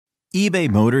eBay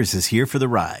Motors is here for the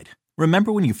ride.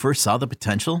 Remember when you first saw the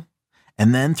potential?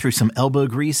 And then through some elbow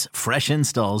grease, fresh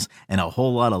installs, and a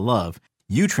whole lot of love,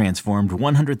 you transformed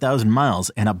 100,000 miles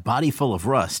and a body full of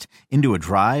rust into a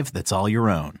drive that's all your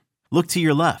own. Look to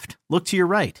your left. Look to your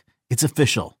right. It's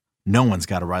official. No one's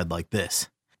got a ride like this.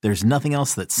 There's nothing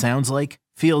else that sounds like,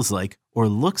 feels like, or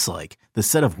looks like the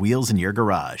set of wheels in your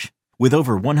garage. With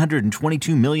over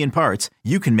 122 million parts,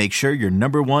 you can make sure your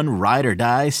number one ride or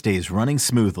die stays running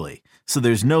smoothly. So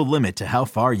there's no limit to how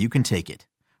far you can take it.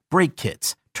 Brake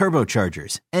kits,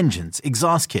 turbochargers, engines,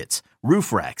 exhaust kits,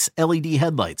 roof racks, LED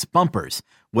headlights, bumpers,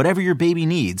 whatever your baby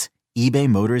needs, eBay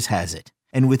Motors has it.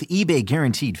 And with eBay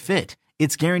Guaranteed Fit,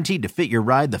 it's guaranteed to fit your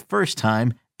ride the first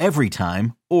time, every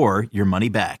time, or your money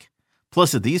back.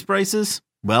 Plus at these prices,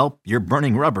 well, you're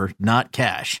burning rubber, not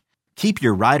cash. Keep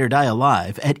your ride or die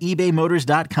alive at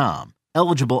ebaymotors.com.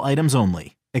 Eligible items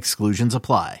only. Exclusions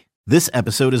apply. This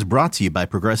episode is brought to you by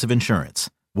Progressive Insurance.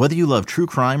 Whether you love true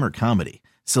crime or comedy,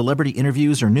 celebrity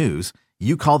interviews or news,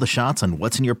 you call the shots on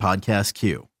what's in your podcast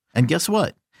queue. And guess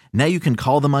what? Now you can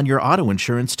call them on your auto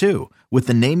insurance too with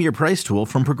the Name Your Price tool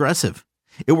from Progressive.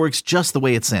 It works just the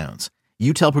way it sounds.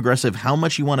 You tell Progressive how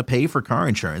much you want to pay for car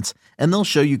insurance, and they'll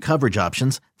show you coverage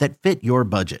options that fit your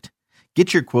budget.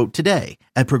 Get your quote today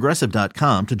at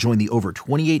Progressive.com to join the over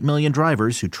 28 million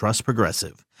drivers who trust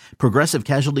Progressive. Progressive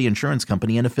Casualty Insurance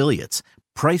Company and Affiliates.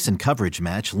 Price and coverage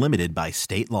match limited by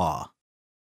state law.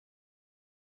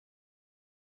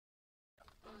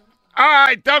 All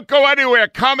right, don't go anywhere.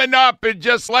 Coming up in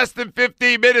just less than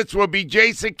 15 minutes will be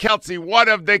Jason Kelce, one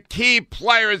of the key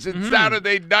players in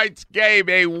Saturday night's game,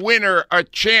 a winner, a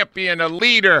champion, a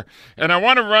leader. And I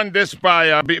want to run this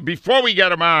by, before we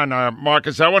get him on,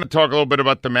 Marcus, I want to talk a little bit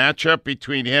about the matchup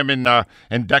between him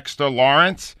and Dexter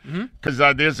Lawrence. Because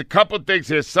there's a couple of things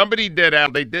here. Somebody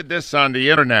they did this on the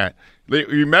internet.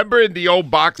 Remember in the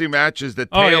old boxing matches, the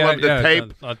tail of the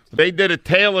tape? They did a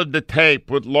tail of the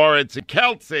tape with Lawrence and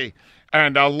Kelce.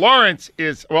 And Lawrence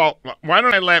is, well, why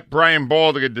don't I let Brian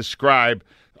Baldinger describe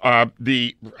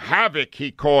the havoc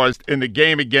he caused in the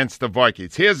game against the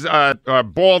Vikings. Here's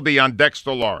Baldy on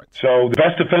Dexter Lawrence. So the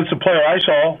best defensive player I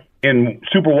saw in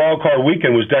Super Wildcard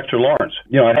Weekend was Dexter Lawrence.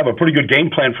 You know, I have a pretty good game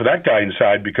plan for that guy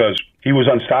inside because he was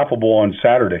unstoppable on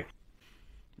Saturday.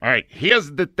 All right,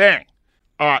 here's the thing.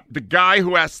 The guy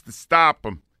who has to stop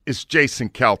him is Jason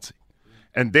Kelce.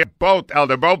 And they're both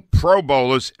Pro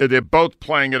Bowlers. They're both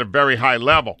playing at a very high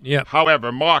level. Yep. However,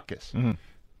 Marcus,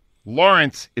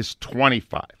 Lawrence is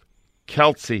 25.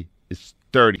 Kelce is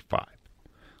 35.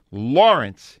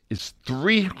 Lawrence is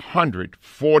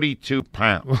 342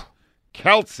 pounds.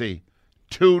 Kelce,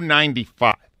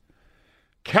 295.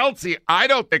 Kelce, I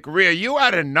don't think, Rhea, you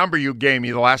had a number you gave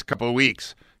me the last couple of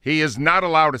weeks. He is not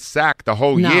allowed to sack the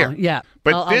whole year. Yeah.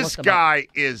 But this guy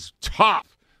is tough.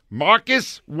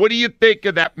 Marcus, what do you think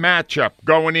of that matchup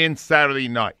going in Saturday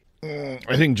night?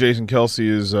 I think Jason Kelce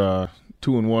is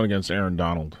 2-1 against Aaron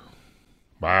Donald.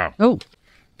 Wow. Oh.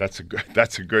 That's a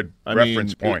good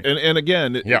reference point. And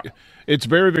again, it's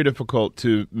very, very difficult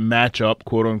to match up,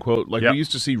 quote unquote. Like we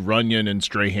used to see Runyon and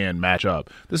Strahan match up.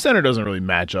 The center doesn't really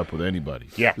match up with anybody.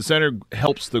 Yeah. The center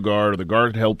helps the guard, or the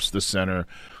guard helps the center.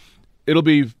 It'll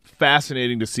be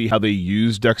fascinating to see how they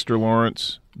use Dexter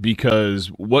Lawrence, because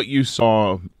what you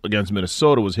saw against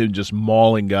Minnesota was him just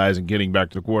mauling guys and getting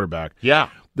back to the quarterback. Yeah.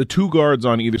 The two guards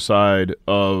on either side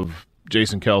of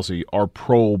Jason Kelce are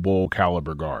Pro Bowl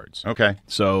caliber guards. Okay.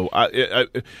 So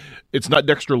it's not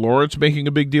Dexter Lawrence making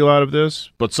a big deal out of this,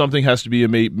 but something has to be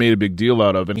made a big deal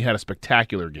out of, and he had a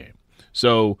spectacular game.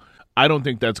 So I don't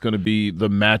think that's going to be the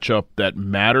matchup that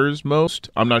matters most.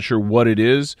 I'm not sure what it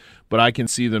is, but I can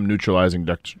see them neutralizing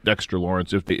Dexter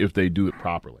Lawrence if they do it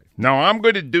properly. Now, I'm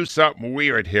going to do something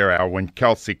weird here, Al, when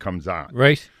Kelce comes on.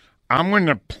 Right. I'm going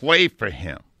to play for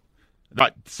him.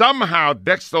 But somehow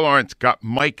Dexter Lawrence got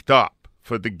mic'd up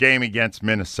for the game against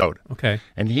Minnesota. Okay.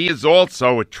 And he is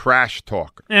also a trash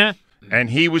talker. Yeah. And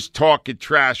he was talking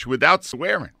trash without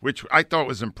swearing, which I thought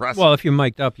was impressive. Well, if you're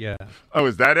mic'd up, yeah. Oh,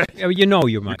 is that it? Yeah, you know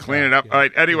you're mic'd up. Clean it up. Yeah. All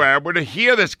right. Anyway, I want to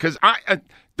hear this because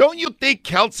don't you think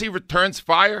Kelce returns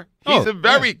fire? He's a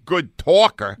very good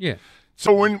talker. Yeah.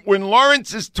 So when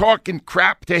Lawrence is talking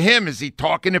crap to him, is he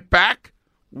talking it back?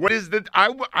 What is the?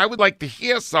 I would like to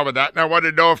hear some of that, and I want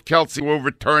to know if Kelce will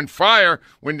return fire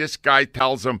when this guy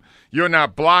tells him, "You're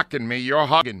not blocking me, you're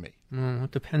hugging me."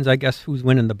 It depends, I guess, who's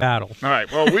winning the battle. All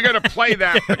right. Well, we're going to play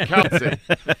that for Kelce.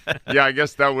 Yeah, I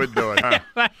guess that would do it.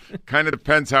 Huh? Kind of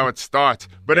depends how it starts.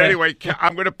 But anyway,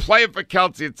 I'm going to play it for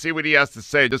Kelce and see what he has to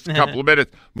say in just a couple of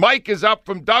minutes. Mike is up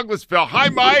from Douglasville. Hi,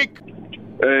 Mike.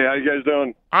 Hey, how you guys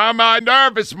doing? I'm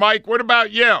nervous, Mike. What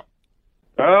about you?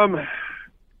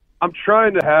 I'm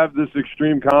trying to have this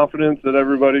extreme confidence that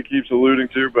everybody keeps alluding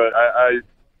to, but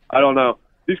I don't know.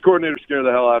 These coordinators scare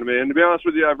the hell out of me. And to be honest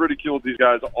with you, I've ridiculed these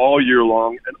guys all year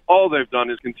long, and all they've done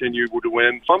is continue to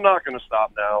win. So I'm not going to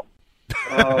stop now.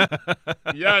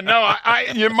 Yeah, no,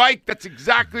 Mike, that's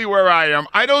exactly where I am.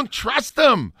 I don't trust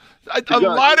them. A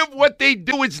lot of what they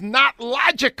do is not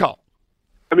logical.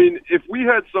 I mean, if we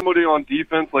had somebody on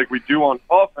defense like we do on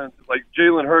offense, like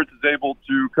Jalen Hurts is able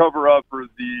to cover up for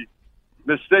the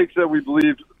mistakes that we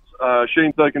believe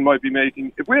Shane Steichen might be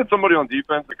making, if we had somebody on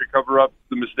defense that could cover up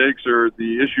the mistakes or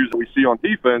the issues that we see on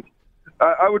defense,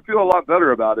 I would feel a lot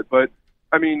better about it. But,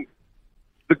 I mean,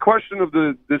 the question of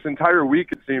this entire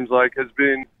week, it seems like, has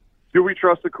been, do we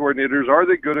trust the coordinators? Are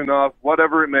they good enough?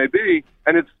 Whatever it may be.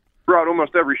 And it's throughout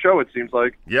almost every show, it seems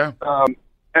like. Yeah.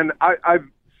 And I've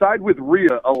sided with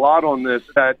Rhea a lot on this,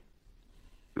 that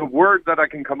the word that I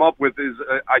can come up with is,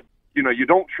 you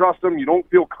don't trust them. You don't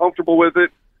feel comfortable with it.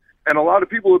 And a lot of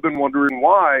people have been wondering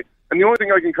why. And the only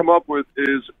thing I can come up with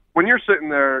is when you're sitting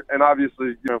there, and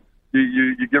obviously, you're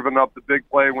giving up the big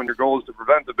play when your goal is to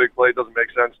prevent the big play. It doesn't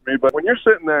make sense to me. But when you're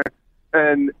sitting there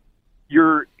and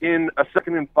you're in a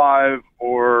 2nd and 5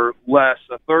 or less,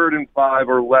 a 3rd and 5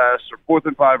 or less, or 4th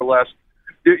and 5 or less,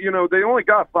 they only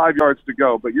got 5 yards to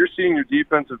go, but you're seeing your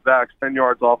defensive backs 10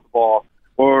 yards off the ball,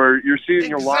 or you're seeing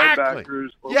your linebackers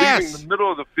leaving the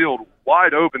middle of the field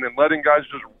wide open and letting guys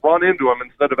just run into them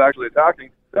instead of actually attacking.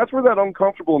 That's where that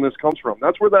uncomfortableness comes from.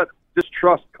 That's where that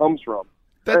distrust comes from.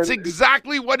 That's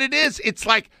exactly what it is. It's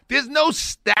like there's no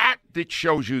stat that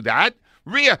shows you that.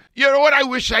 Rhea, you know what I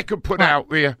wish I could put out,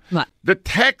 Rhea? What? The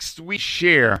text we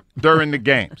share during the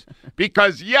games.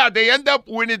 Because, they end up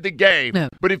winning the game. No.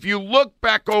 But if you look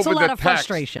back over the text, it's a lot of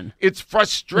frustration. It's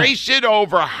frustration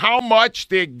over how much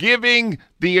they're giving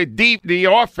the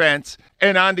offense.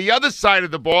 And on the other side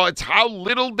of the ball, it's how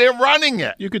little they're running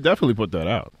it. You could definitely put that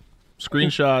out.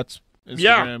 Screenshots.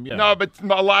 Instagram, No, but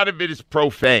a lot of it is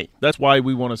profane. That's why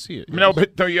we want to see it. No,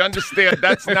 but do you understand?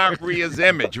 That's not Rhea's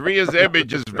image. Rhea's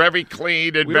image is very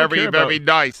clean and very, very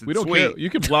nice and we don't sweet. Care.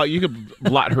 You can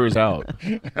blot hers out.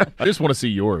 I just want to see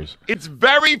yours. It's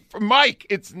Mike,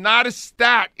 it's not a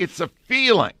stat. It's a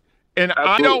feeling. And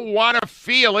Absolutely. I don't want to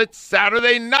feel it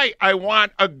Saturday night. I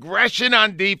want aggression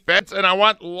on defense, and I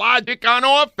want logic on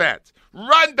offense.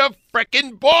 Run the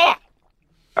frickin' ball.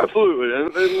 Absolutely.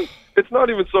 And it's not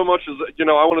even so much as, I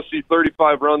want to see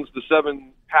 35 runs to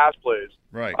 7 pass plays.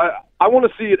 Right. I want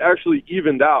to see it actually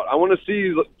evened out. I want to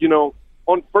see,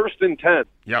 on 1st and 10,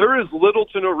 there is little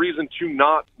to no reason to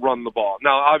not run the ball.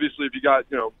 Now, obviously, if you got,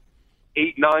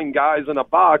 8, 9 guys in a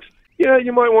box,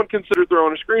 you might want to consider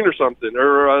throwing a screen or something,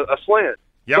 or a slant.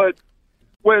 Yep. But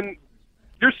when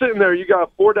you're sitting there, you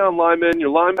got 4 down linemen,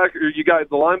 you got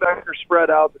the linebacker spread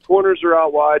out, the corners are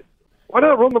out wide. Why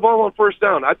not run the ball on 1st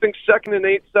down? I think 2nd and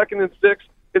 8, 2nd and 6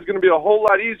 is going to be a whole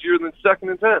lot easier than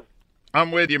 2nd and 10.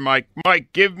 I'm with you, Mike.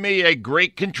 Mike, give me a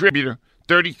great contributor,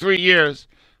 33 years,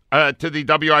 to the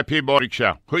WIP Morning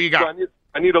Show. Who you got? So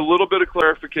I need a little bit of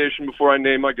clarification before I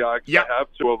name my guy, because I have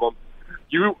 2 of them.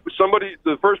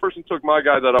 The first person took my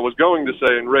guy that I was going to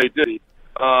say, and Ray Diddy.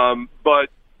 But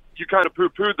you kind of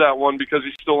poo-pooed that one because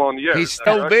he's still on the air. He's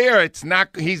still there.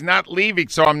 He's not leaving,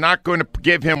 so I'm not going to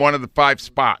give him one of the 5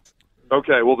 spots.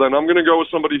 Okay, well then I'm going to go with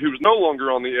somebody who's no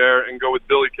longer on the air and go with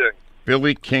Billy King.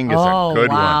 Billy King is a good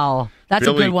one. Wow. That's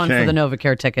Billy a good one King. for the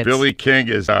NovaCare tickets. Billy King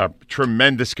is a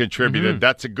tremendous contributor.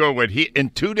 That's a good one. He in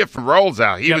 2 different roles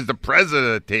out. He was the president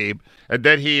of the team, and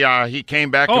then he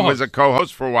came back and was a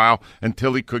co-host for a while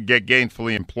until he could get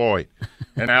gainfully employed.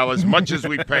 And Al, as much as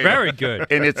we pay Very good.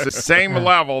 and it's the same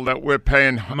level that we're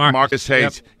paying Marcus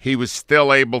Hayes, he was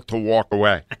still able to walk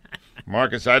away.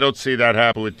 Marcus, I don't see that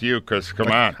happen with you because,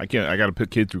 come on. I can't. I got to put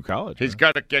kid through college. He's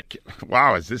got to get –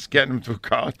 wow, is this getting him through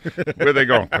college? Where are they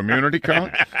going, community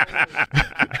college?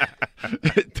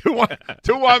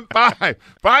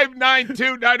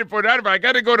 215-592-9495. I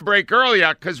got to go to break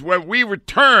earlier because when we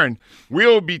return,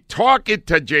 we'll be talking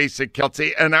to Jason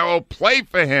Kelce, and I will play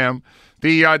for him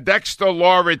the Dexter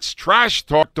Lawrence trash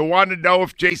talk to want to know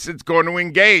if Jason's going to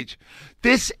engage.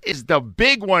 This is the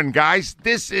big one, guys.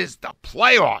 This is the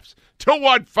playoffs.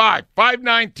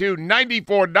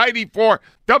 215-592-9494,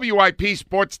 WIP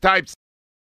Sports Types.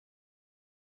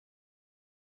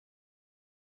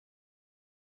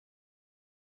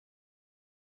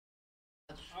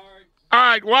 All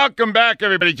right, welcome back,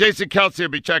 everybody. Jason Kelce will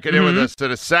be checking in with us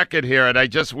in a second here, and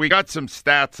we got some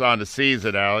stats on the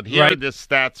season, Alan. Here are the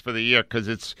stats for the year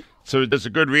because so there's a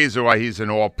good reason why he's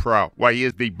an all-pro, why he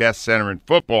is the best center in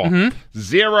football.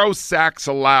 0 sacks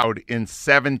allowed in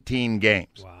 17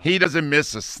 games. Wow. He doesn't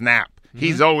miss a snap.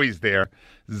 He's always there.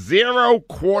 0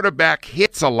 quarterback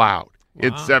hits allowed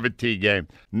in 17 games.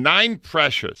 9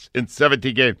 pressures in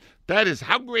 17 games.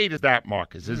 How great is that,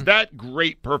 Marcus? Is that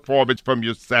great performance from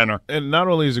your center? And not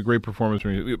only is it great performance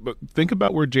from you, but think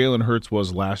about where Jalen Hurts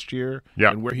was last year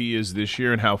and where he is this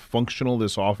year and how functional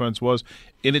this offense was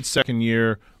in its second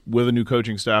year with a new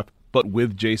coaching staff, but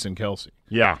with Jason Kelce.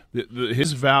 Yeah.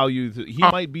 His value, he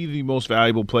might be the most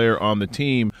valuable player on the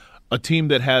team, a team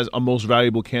that has a most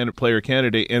valuable player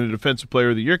candidate and a defensive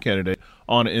player of the year candidate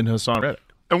in Hassan Reddick.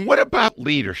 And what about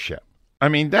leadership? I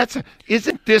mean,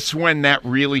 isn't this when that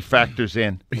really factors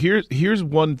in? Here's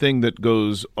one thing that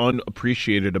goes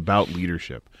unappreciated about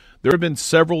leadership. There have been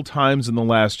several times in the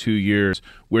last 2 years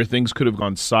where things could have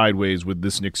gone sideways with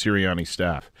this Nick Sirianni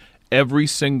staff. Every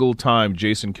single time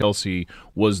Jason Kelce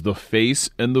was the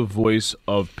face and the voice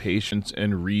of patience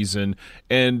and reason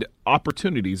and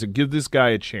opportunities to give this guy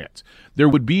a chance. There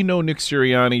would be no Nick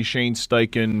Sirianni, Shane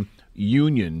Steichen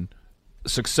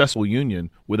successful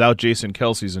union without Jason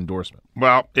Kelce's endorsement.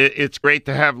 Well, it's great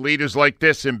to have leaders like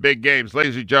this in big games.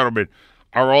 Ladies and gentlemen,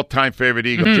 our all-time favorite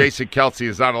Eagle, Jason Kelce,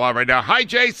 is on the line right now. Hi,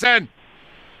 Jason.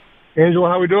 Angela,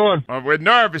 how we doing? We're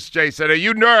nervous, Jason. Are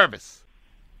you nervous?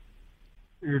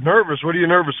 You're nervous? What are you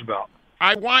nervous about?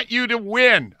 I want you to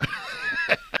win.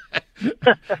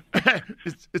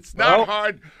 it's not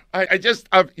hard. I just...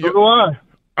 so do I.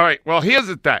 All right, well, here's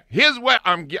the thing. Here's what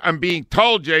I'm being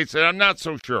told, Jason. I'm not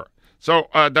so sure. So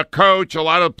the coach, a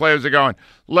lot of the players are going,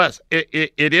 Les,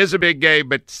 it is a big game,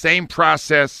 but same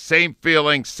process, same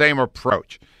feeling, same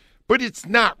approach. But it's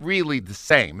not really the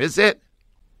same, is it?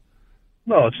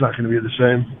 No, it's not going to be the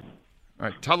same. All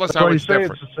right, tell us how it's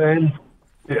different. It's the same.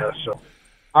 Yeah, so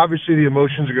obviously the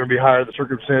emotions are going to be higher. The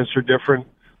circumstances are different.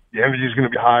 The energy is going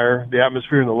to be higher. The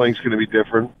atmosphere and the link's going to be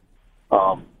different.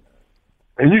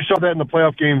 And you saw that in the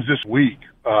playoff games this week.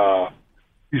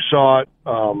 You saw it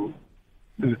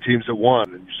in the teams that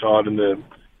won, and you saw it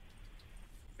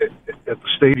at the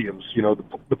stadiums. You know,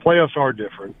 the playoffs are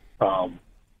different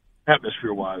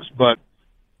atmosphere-wise, but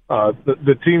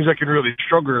the teams that can really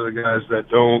struggle are the guys that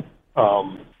don't.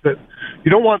 That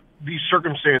you don't want these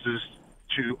circumstances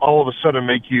to all of a sudden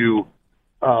make you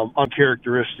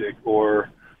uncharacteristic or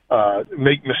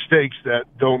make mistakes that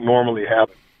don't normally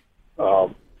happen.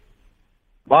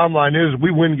 Bottom line is,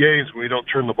 we win games when we don't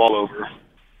turn the ball over.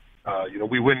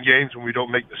 We win games when we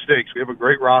don't make mistakes. We have a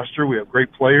great roster. We have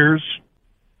great players,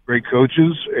 great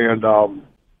coaches, and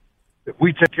if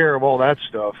we take care of all that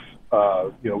stuff,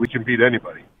 we can beat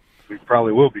anybody. We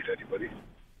probably will beat anybody.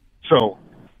 So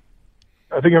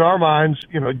I think in our minds,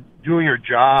 doing your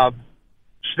job,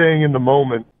 staying in the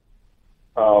moment,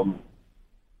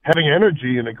 having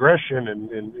energy and aggression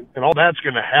and all that's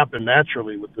going to happen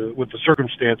naturally with the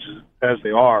circumstances as they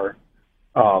are.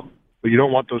 But you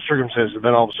don't want those circumstances to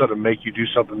then all of a sudden make you do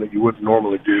something that you wouldn't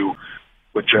normally do,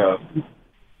 which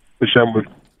then would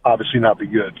obviously not be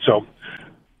good. So,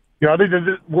 I think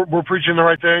that we're preaching the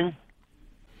right thing.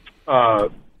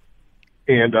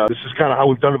 And this is kind of how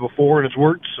we've done it before, and it's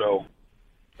worked. So,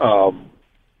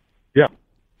 yeah.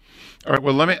 All right.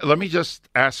 Well, let me just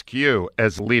ask you,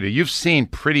 as a leader, you've seen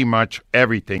pretty much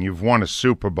everything. You've won a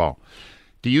Super Bowl.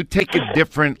 Do you take a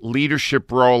different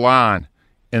leadership role on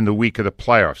in the week of the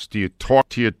playoffs? Do you talk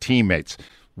to your teammates?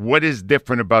 What is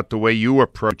different about the way you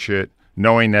approach it,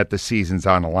 knowing that the season's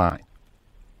on the line?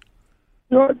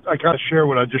 I kind of share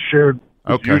what I just shared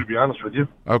with you, to be honest with you.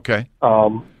 Okay.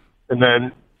 And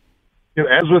then,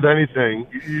 as with anything,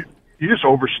 you just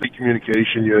overstate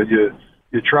communication.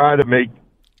 You try to make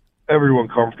everyone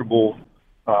comfortable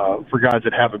for guys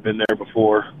that haven't been there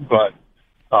before. But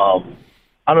I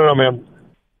don't know, man.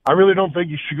 I really don't think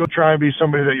you should go try and be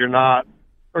somebody that you're not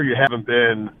or you haven't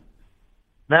been.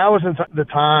 Now isn't the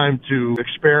time to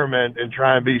experiment and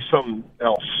try and be something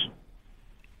else.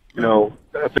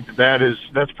 I think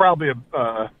that's probably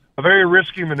a very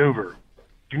risky maneuver.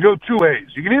 You can go two ways.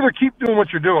 You can either keep doing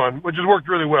what you're doing, which has worked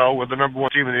really well with the number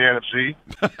one team in the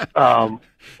NFC,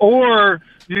 or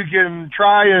you can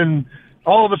try and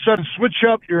all of a sudden switch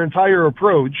up your entire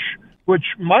approach, which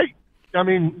might,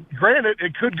 granted,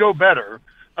 it could go better,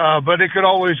 but it could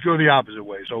always go the opposite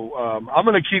way. So I'm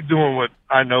going to keep doing what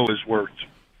I know has worked.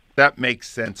 That makes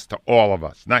sense to all of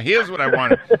us. Now, here's what I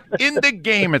want. In the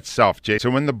game itself,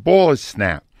 Jason, when the ball is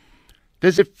snapped,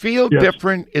 does it feel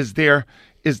different? Is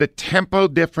the tempo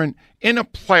different? In a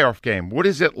playoff game, what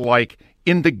is it like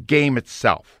in the game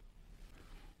itself?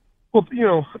 Well,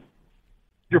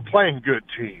 you're playing good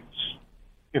teams.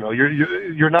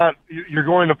 You're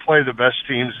going to play the best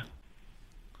teams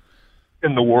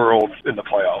in the world in the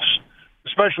playoffs,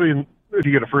 especially if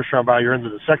you get a first-round bye, you're into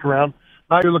the second round.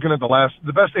 Now you're looking at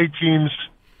the best 8 teams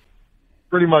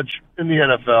pretty much in the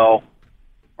NFL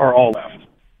are all left.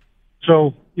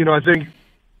 So, I think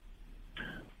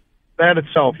that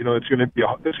itself, it's going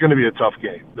to be a tough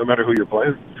game, no matter who you're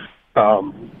playing.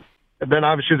 And then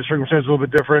obviously the circumstance is a little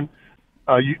bit different.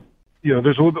 There's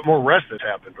a little bit more rest that's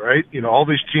happened, right? A lot of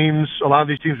these teams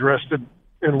rested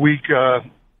in week 18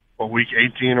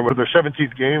 or whatever, their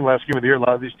 17th game, last game of the year. A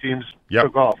lot of these teams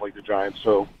took off, like the Giants.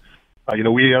 So,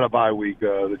 we had a bye week.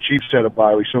 The Chiefs had a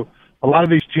bye week. So a lot of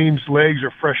these teams' legs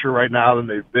are fresher right now than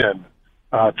they've been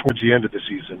towards the end of the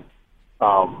season.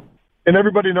 And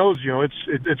everybody knows,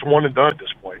 it's one and done at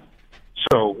this point.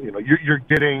 So, you're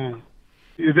getting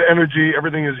the energy.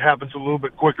 Everything happens a little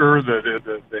bit quicker.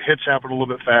 The hits happen a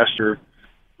little bit faster.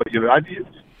 But, you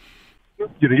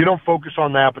don't focus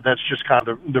on that, but that's just kind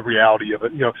of the reality of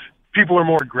it. People are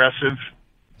more aggressive.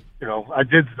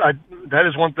 That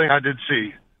is one thing I did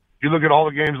see. If you look at all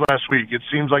the games last week, it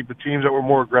seems like the teams that were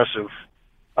more aggressive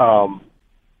and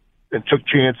took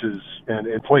chances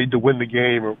and played to win the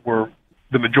game were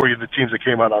the majority of the teams that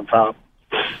came out on top.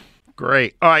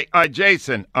 Great. All right,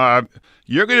 Jason,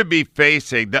 you're going to be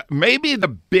facing maybe the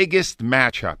biggest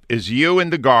matchup is you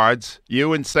and the guards,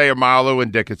 you and Sayamalu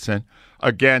and Dickinson,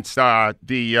 against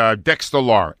the Dexter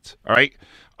Lawrence, all right?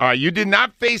 You did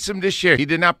not face him this year. He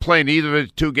did not play in either of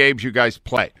the two games you guys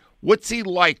played. What's he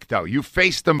like, though? You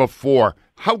faced him before.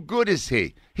 How good is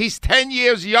he? He's 10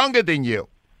 years younger than you.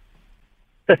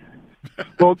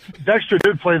 Well, Dexter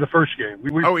did play the first game.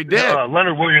 He did?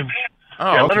 Leonard Williams.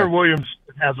 Oh, okay. Leonard Williams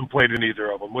hasn't played in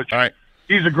either of them, which right.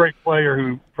 He's a great player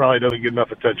who probably doesn't get enough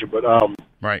attention. But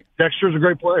right. Dexter's a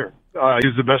great player.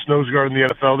 He's the best nose guard in the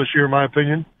NFL this year, in my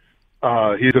opinion.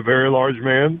 He's a very large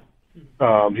man.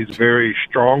 He's a very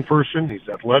strong person. He's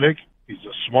athletic. He's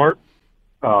smart.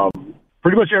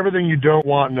 Pretty much everything you don't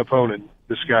want an opponent,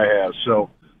 this guy has.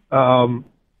 So,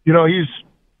 he's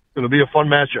going to be a fun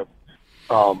matchup.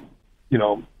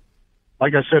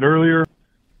 Like I said earlier,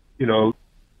 you're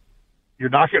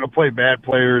not going to play bad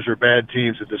players or bad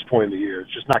teams at this point in the year.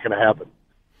 It's just not going to happen.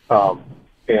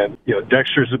 And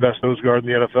Dexter's the best nose guard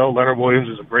in the NFL. Leonard Williams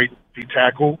is a great D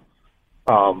tackle.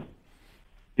 And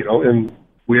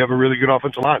we have a really good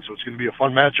offensive line, so it's going to be a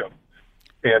fun matchup.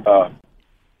 And,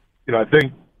 I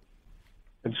think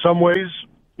in some ways,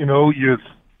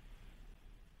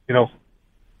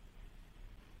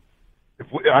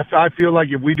 I feel like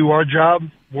if we do our job,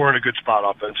 we're in a good spot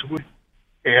offensively.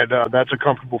 And that's a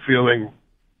comfortable feeling,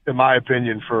 in my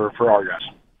opinion, for our guys.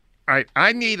 All right,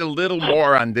 I need a little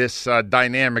more on this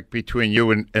dynamic between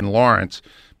you and Lawrence,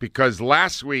 because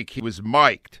last week he was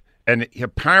mic'd, and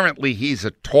apparently he's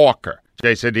a talker.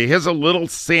 Jason, here's a little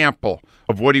sample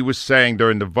of what he was saying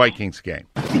during the Vikings game.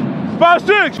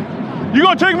 5'6", you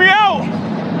gonna take me out?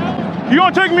 You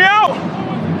gonna take me out?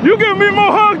 You giving me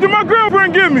more hugs than my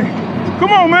girlfriend give me.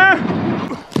 Come on, man.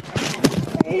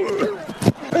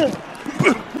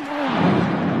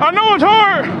 I know it's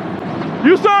hard.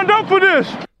 You signed up for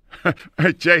this.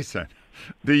 Jason,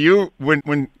 do you,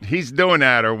 when he's doing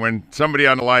that or when somebody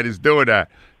on the line is doing that,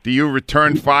 do you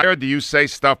return fire? Do you say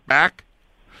stuff back?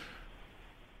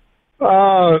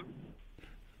 I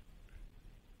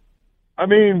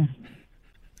mean,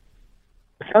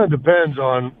 it kind of depends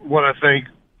on what I think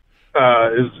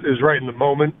is right in the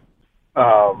moment.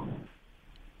 I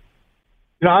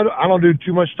don't do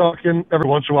too much talking. Every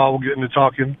once in a while, we'll get into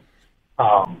talking.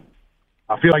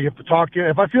 I feel like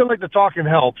if I feel like the talking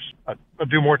helps, I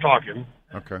do more talking.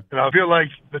 Okay. And I feel like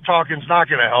the talking's not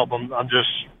going to help. I'm just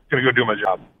going to go do my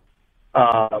job.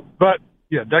 But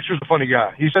yeah, Dexter's a funny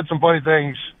guy. He said some funny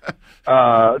things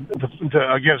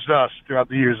against us throughout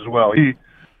the years as well.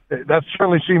 That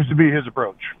certainly seems to be his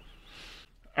approach.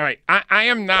 All right, I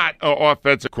am not an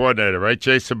offensive coordinator, right,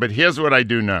 Jason? But here's what I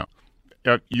do know.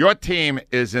 Your team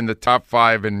is in the top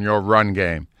 5 in your run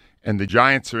game, and the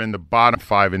Giants are in the bottom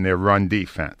 5 in their run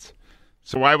defense.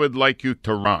 So I would like you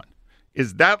to run.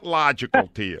 Is that logical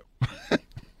to you?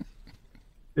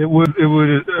 It would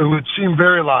seem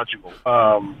very logical.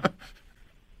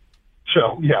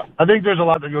 So yeah, I think there's a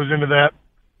lot that goes into that.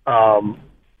 I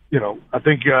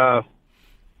think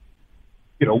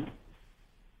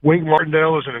Wink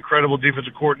Martindale is an incredible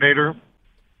defensive coordinator.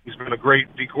 He's been a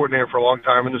great D coordinator for a long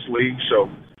time in this league, so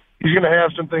he's going to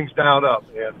have some things dialed up.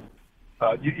 And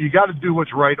you got to do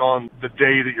what's right on the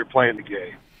day that you're playing the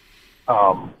game.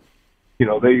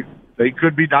 They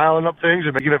could be dialing up things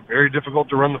and making it very difficult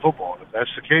to run the football. And if that's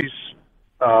the case,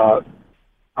 I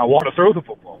want to throw the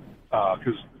football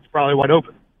because it's probably wide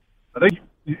open. I think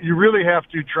you really have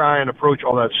to try and approach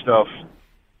all that stuff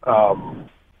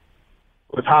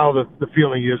with how the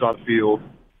feeling is on the field.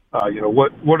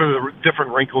 What are the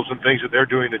different wrinkles and things that they're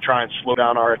doing to try and slow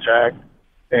down our attack?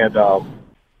 And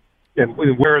and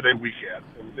where are they weak at,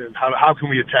 and how can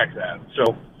we attack that?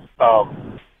 So,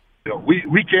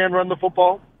 we can run the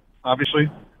football,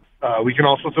 obviously. We can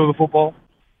also throw the football.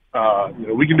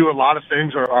 We can do a lot of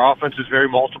things. Our offense is very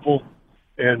multiple,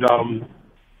 and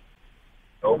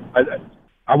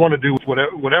I want to do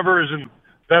whatever is in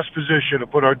best position to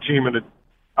put our team in an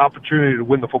opportunity to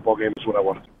win the football game is what I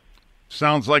want to do.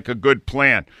 Sounds like a good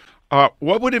plan.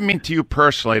 What would it mean to you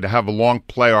personally to have a long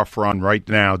playoff run right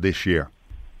now this year?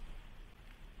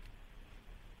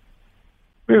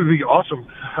 It would be awesome.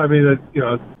 I mean,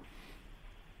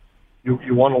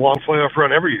 you want a long playoff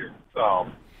run every year. So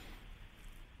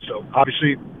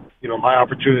obviously, my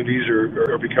opportunities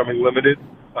are becoming limited.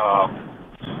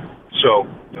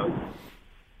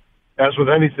 As with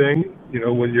anything,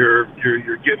 when you're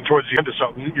getting towards the end of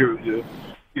something,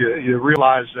 you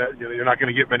realize that you're not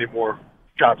going to get many more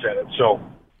shots at it. So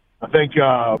I think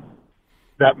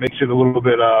that makes it a little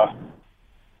bit,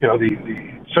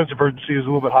 the sense of urgency is a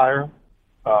little bit higher.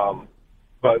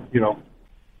 But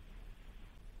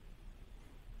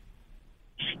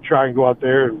just try and go out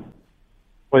there and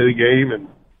play the game, and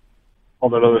all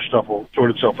that other stuff will sort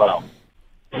itself out.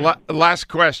 Last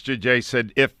question,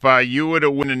 Jason. If you were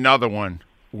to win another one,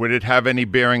 would it have any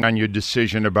bearing on your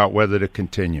decision about whether to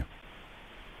continue?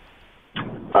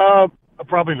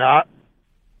 Probably not.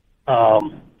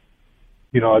 All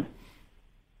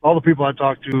the people I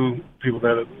talk to, people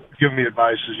that have given me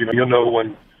advice is, you'll know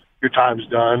when your time's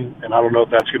done, and I don't know if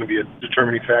that's going to be a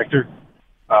determining factor.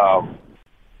 But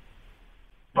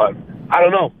I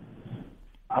don't know.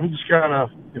 I'm just kind of,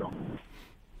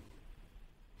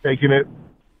 taking it,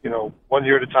 1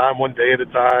 year at a time, 1 day at a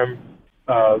time.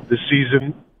 This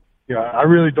season, I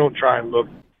really don't try and look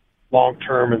long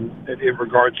term in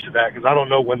regards to that, because I don't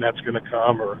know when that's going to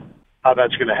come or how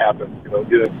that's going to happen.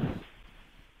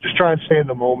 Just try and stay in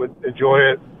the moment, enjoy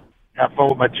it, have fun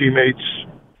with my teammates,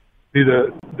 be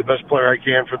the best player I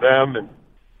can for them, and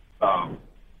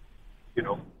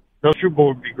no Super Bowl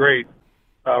would be great,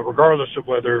 regardless of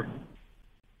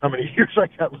how many years I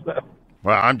got left.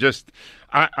 Well,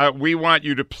 we want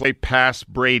you to play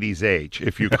past Brady's age,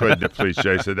 if you could, please,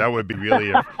 Jason. That would be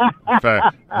really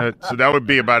so that would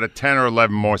be about 10 or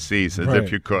 11 more seasons, right,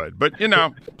 if you could. But,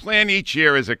 plan each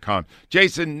year as it comes.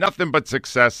 Jason, nothing but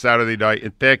success Saturday night,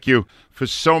 and thank you for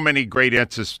so many great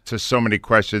answers to so many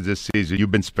questions this season.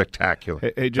 You've been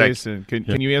spectacular. Hey Jason,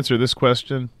 can you answer this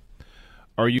question?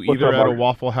 Are you either at a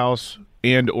Waffle House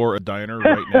and or a diner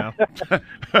right now?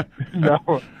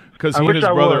 No. Because he and his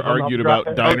brother argued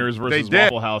about diners versus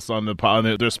Waffle House on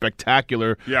their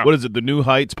spectacular. Yeah. What is it? The New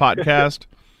Heights podcast.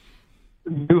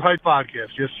 New Heights podcast,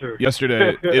 yes, sir.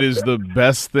 Yesterday, it is the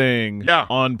best thing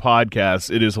on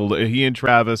podcasts. It is. He and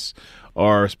Travis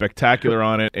are spectacular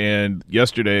on it. And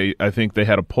yesterday, I think they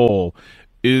had a poll: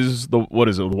 Is the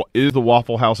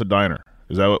Waffle House a diner?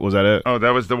 Was that it? Oh,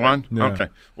 that was the one? Yeah. Okay.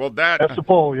 Well, that's the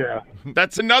poll, yeah.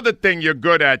 That's another thing you're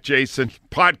good at, Jason.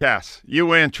 Podcasts.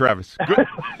 You and Travis. Good.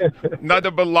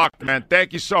 Nothing but luck, man.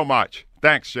 Thank you so much.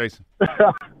 Thanks, Jason.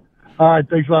 All right.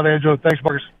 Thanks a lot, Angelo. Thanks,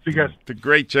 Marcus. See you guys. The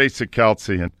great Jason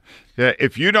Kelce. And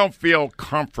if you don't feel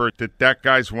comfort that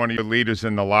guy's one of your leaders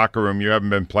in the locker room, you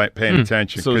haven't been paying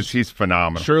attention, because he's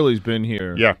phenomenal. Shirley's been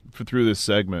here through this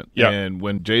segment. Yeah. And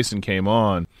when Jason came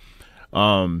on,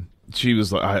 she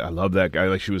was like, I love that guy.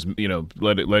 Like, she was,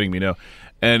 letting me know.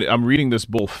 And I'm reading this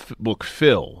book,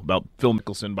 Phil, about Phil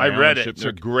Mickelson. By I read Alan it. Shipner. It's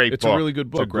a great book. It's a really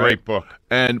good book. It's a great book.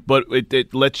 But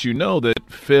it lets you know that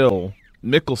Phil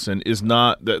Mickelson is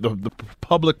not the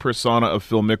public persona of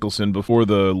Phil Mickelson before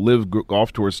the Live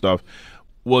Golf Tour stuff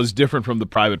was different from the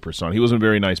private persona. He wasn't a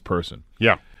very nice person.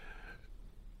 Yeah.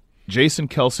 Jason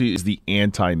Kelce is the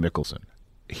anti-Mickelson.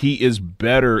 He is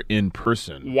better in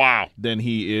person. Wow. Than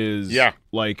he is. Yeah.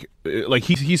 Like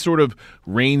he sort of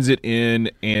reins it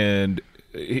in, and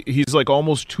he's like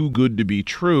almost too good to be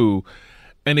true.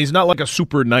 And he's not like a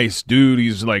super nice dude.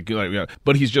 He's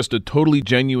but he's just a totally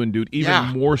genuine dude,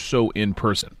 even more so in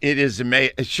person. It is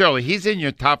amazing. Shirley, he's in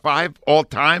your top 5 all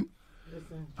time?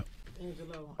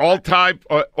 All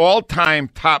time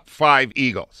top 5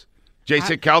 Eagles.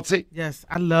 Jason Kelce? Yes,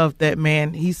 I love that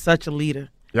man. He's such a leader.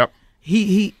 Yep.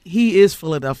 He is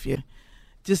Philadelphia.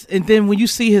 And then when you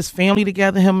see his family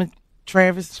together, him and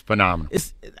Travis, it's phenomenal.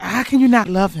 How can you not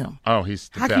love him? Oh, he's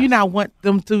the How best. can you not want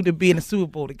them two to be in the Super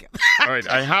Bowl together? All right,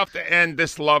 I have to end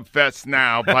this love fest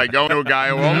now by going to a guy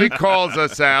who only calls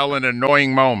us Al in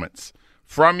annoying moments.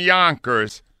 From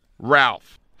Yonkers,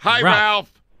 Ralph. Hi,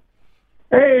 Ralph.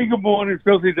 Hey, good morning,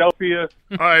 Philadelphia.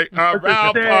 All right,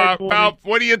 Ralph,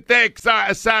 what do you think?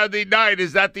 Saturday night,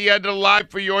 is that the end of the line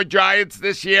for your Giants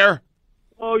this year?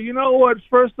 Oh, you know what?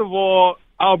 First of all,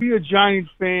 I'll be a Giants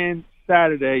fan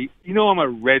Saturday. You know I'm a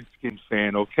Redskins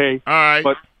fan, okay? All right.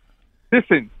 But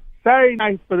listen, Saturday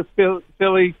night for the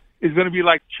Phillies is going to be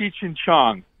like Cheech and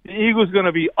Chong. The Eagles going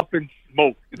to be up in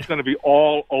smoke. It's going to be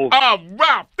all over. Oh,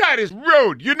 Ralph, that is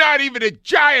rude. You're not even a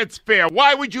Giants fan.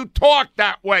 Why would you talk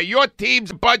that way? Your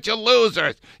team's a bunch of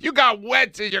losers. You got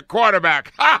Wentz as your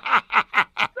quarterback.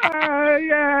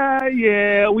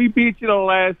 Yeah. We beat you the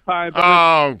last time.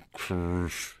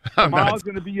 Tomorrow's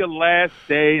going to be your last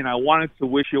day, and I wanted to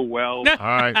wish you well. All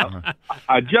right.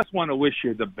 I just want to wish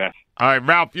you the best. All right,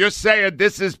 Ralph, you're saying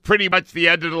this is pretty much the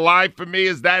end of the line for me.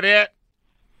 Is that it?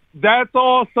 That's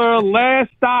all, sir.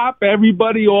 Last stop,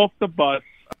 everybody off the bus.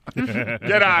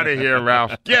 Get out of here,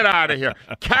 Ralph. Get out of here.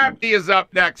 Kathy is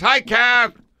up next. Hi,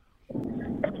 Kath.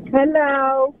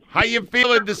 Hello. How you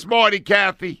feeling this morning,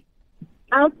 Kathy?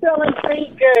 I'm feeling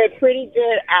pretty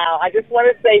good, Al. I just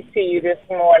want to say to you this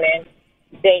morning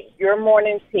that your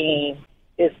morning team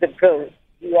is the GOAT.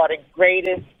 You are the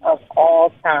greatest of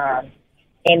all time.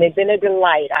 And it's been a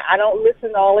delight. I don't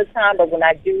listen all the time, but when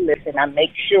I do listen, I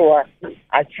make sure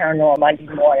I turn on Monday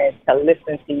morning to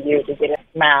listen to you, to get a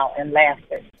smile and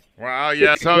laughter. Well,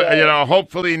 yeah, so,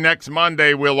 hopefully next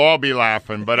Monday we'll all be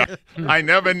laughing, but I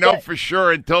never know for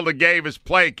sure until the game is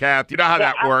played, Kath. You know how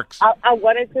that works. I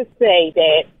wanted to say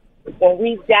that when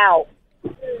we doubt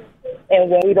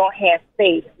and when we don't have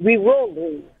faith, we will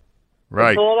lose.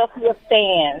 Right. The Philadelphia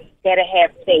fans got to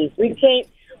have faith.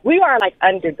 We are like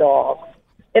underdogs.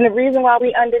 And the reason why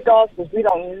we underdogs is we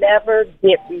don't never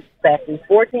get respect.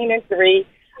 We're 14-3.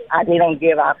 They don't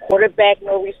give our quarterback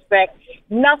no respect.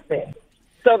 Nothing.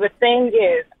 So the thing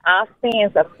is, our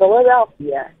fans of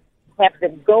Philadelphia have to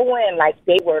go in like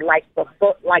they were like the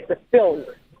Phillies.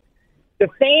 The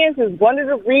fans is one of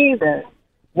the reasons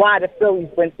why the Phillies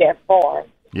went that far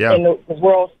in the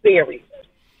World Series.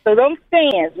 So those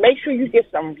fans, make sure you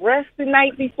get some rest the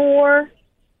night before.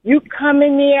 You come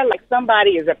in there like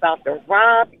somebody is about to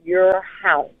rob your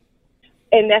house.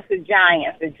 And that's the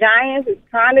Giants. The Giants is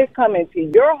trying to come into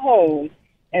your home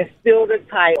and steal the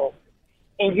title.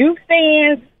 And you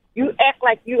fans, you act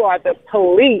like you are the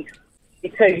police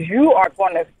because you are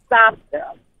going to stop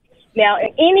them. Now,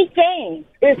 in any game,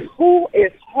 it's who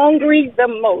is hungry the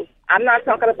most. I'm not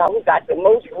talking about who got the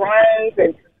most runs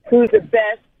and who's the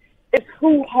best. It's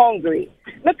who hungry.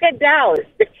 Look at Dallas.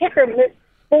 The kicker missed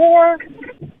 4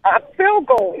 field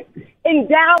goals, and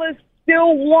Dallas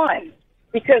still won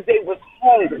because they was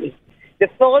hungry. The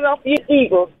Philadelphia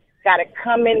Eagles got to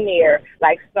come in there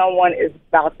like someone is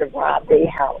about to rob their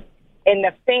house. And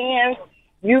the fans,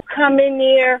 you come in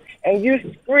there and you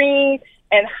scream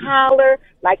and holler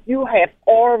like you have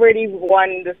already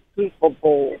won the Super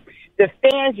Bowl. The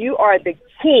fans, you are the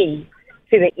key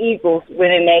to the Eagles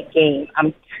winning that game.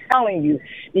 I'm telling you,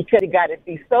 because you got to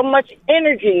see so much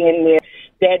energy in there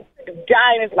that the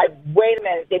Giants like, wait a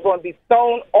minute, they're going to be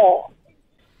thrown off.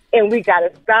 And we got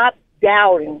to stop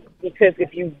doubting, because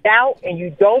if you doubt and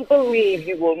you don't believe,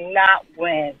 you will not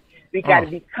win. We got to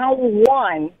become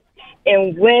one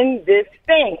and win this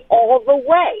thing all the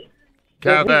way.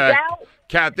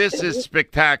 Kat, this is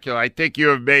spectacular. I think you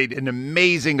have made an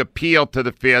amazing appeal to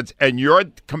the fans, and your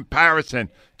comparison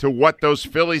to what those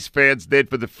Phillies fans did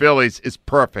for the Phillies is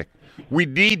perfect. We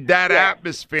need that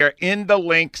atmosphere in the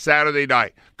Link Saturday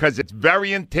night because it's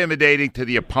very intimidating to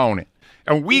the opponent.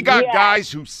 And we got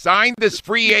guys who signed as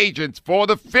free agents for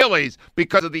the Phillies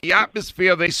because of the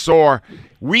atmosphere they saw.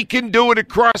 We can do it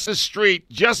across the street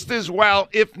just as well,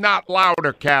 if not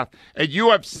louder, Kath. And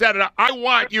you have set it up. I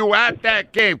want you at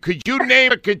that game. Could you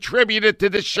name a contributor to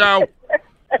the show?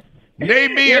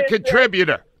 Name me a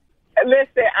contributor.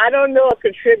 Listen, I don't know a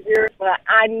contributor, but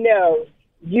I know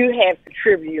you have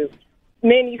contributed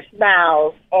many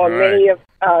smiles on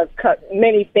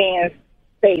many fans'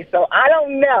 face. So I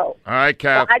don't know. All right,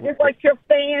 Kath. So I just want the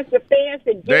fans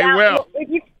to get they out. Will.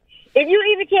 If you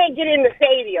even can't get in the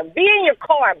stadium, be in your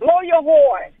car, blow your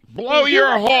horn. Blow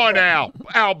your horn, Al.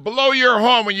 Al, blow your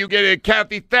horn when you get in.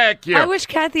 Kathy, thank you. I wish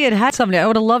Kathy had somebody. I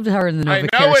would have loved her in the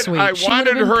NovaCare suite. I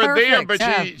wanted her there,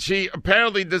 perfect. but she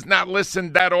apparently does not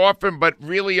listen that often, but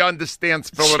really understands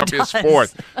Philadelphia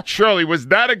sports. Shirley, was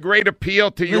that a great appeal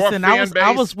to your fan base?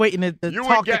 I was waiting to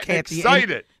talk to Kathy.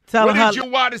 Excited. What did you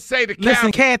want to say to Kathy?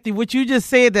 Listen, Kathy, what you just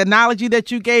said, the analogy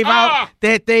that you gave out,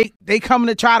 that they coming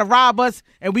to try to rob us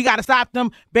and we got to stop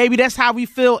them, baby, that's how we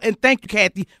feel. And thank you,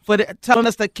 Kathy, for telling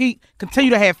us to continue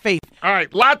to have faith. All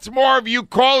right, lots more of you.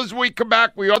 Call as we come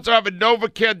back. We also have a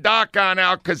NovaCare doc on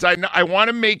out because I want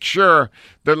to make sure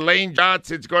that Lane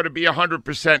Johnson's going to be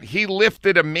 100%. He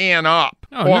lifted a man up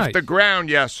off the ground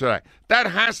yesterday. That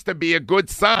has to be a good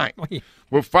sign.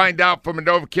 We'll find out from a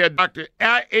NovaCare doctor.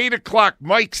 At 8 o'clock,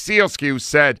 Mike Sealski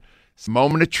said It's a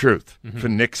moment of truth for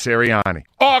Nick Sirianni.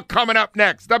 All coming up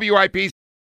next. WIP.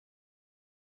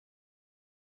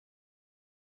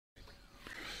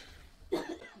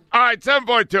 All right,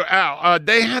 7.2. Al,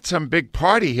 they had some big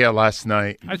party here last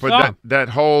night for that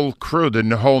whole crew,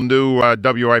 the whole new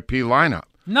WIP lineup.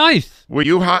 Nice. Were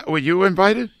you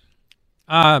invited?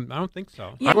 I don't think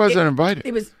so. I wasn't invited.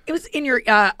 It was in your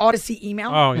Odyssey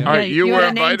email. Oh, yeah. All right, you were had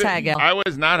a name invited? tag, Al. I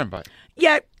was not invited.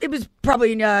 Yeah, it was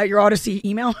probably in your Odyssey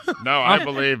email. No, I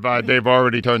believe they've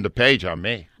already turned the page on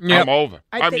me. Yep. I'm over.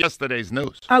 I I'm think- yesterday's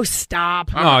news. Oh,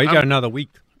 stop. No, you got another week.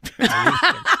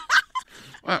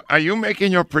 Well, are you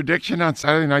making your prediction on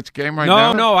Saturday night's game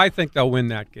now? No, I think they'll win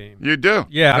that game. You do?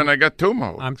 Yeah. Then I got 2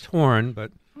 more weeks. I'm torn, but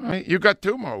All right, you got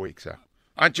 2 more weeks out.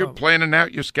 Aren't you planning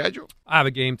out your schedule? I have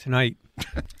a game tonight.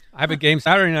 I have a game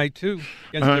Saturday night, too,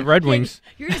 against the Red Wings.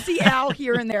 You're going to see Al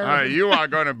here and there. All right, you are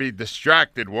going to be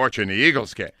distracted watching the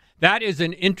Eagles game. That is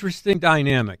an interesting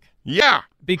dynamic. Yeah.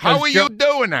 Because how are you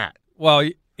doing that? Well,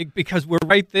 because we're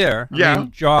right there. Yeah. I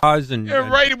mean, Jaws and... You're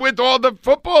right with all the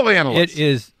football analysts. It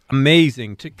is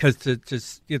amazing because to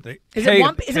Is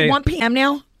it 1 p.m.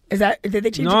 now? Did they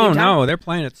change the game time? No, they're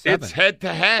playing at 7. It's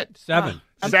head-to-head. 7.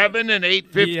 7 and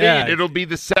 8:15. Yeah. It'll be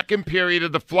the second period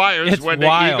of the Flyers It's when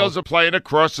wild. the Eagles are playing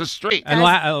across the street. And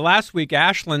last week,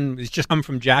 Ashlyn has just come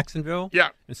from Jacksonville. Yeah.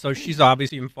 And so she's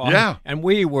obviously involved. Yeah. And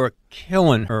we were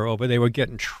killing her over. They were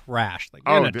getting trashed. Like,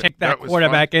 Oh, going to take that that was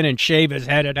quarterback in and shave his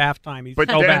head at halftime. He's so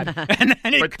bad. And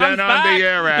then he But comes then on back. the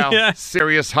air, Al, Yeah.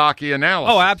 serious hockey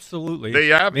analysis. Oh, absolutely. They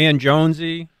have Me and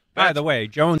Jonesy. By the way,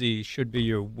 Jonesy should be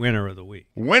your winner of the week.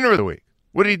 winner of the week.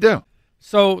 What did he do?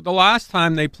 So the last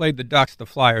time they played the Ducks, the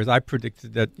Flyers, I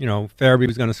predicted that, Farabee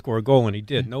was going to score a goal, and he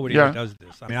did. Nobody ever does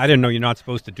this. I mean, I didn't know you're not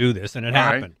supposed to do this, and it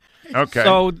happened. Okay.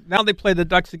 So now they play the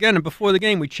Ducks again, and before the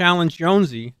game, we challenged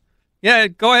Jonesy. Yeah,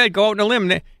 go ahead, go out on a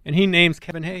limb. And he names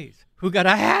Kevin Hayes, who got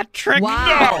a hat trick.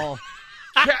 Wow.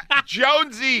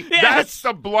 Jonesy, Yes. that's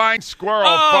the blind squirrel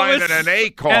Oh, finding it's- an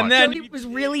acorn. and then- He was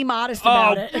really modest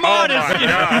about it. modest. Oh, my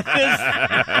God.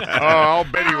 I'll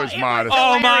bet he was modest.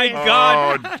 Oh, my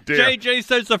God. Oh, dear. JJ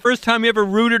says it's the first time he ever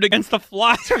rooted against the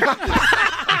Flyers. All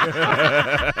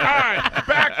right,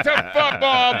 back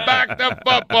to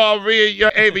football.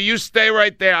 Ava, you stay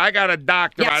right there. I got a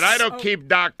doctor Yes. on. I don't keep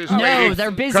doctors No, waiting.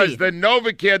 they're busy. Because the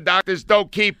NovaCare doctors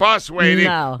don't keep us waiting.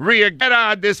 No. Rhea, get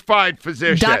on this fine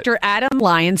physician. Dr. Adam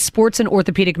Lyons, sports and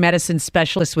orthopedic medicine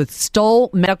specialist with Stoll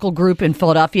Medical Group in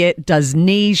Philadelphia, does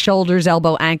knees, shoulders,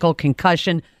 elbow, ankle,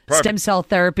 concussion, stem cell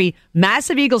therapy.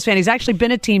 Massive Eagles fan. He's actually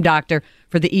been a team doctor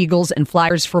for the Eagles and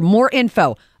Flyers. For more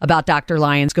info about Dr.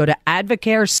 Lyons, go to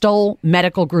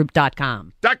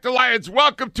advocarestollmedicalgroup.com. Dr. Lyons,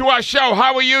 welcome to our show.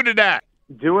 How are you today?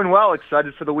 Doing well.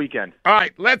 Excited for the weekend. All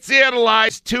right, let's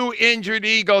analyze 2 injured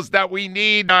Eagles that we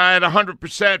need at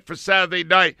 100% for Saturday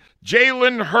night.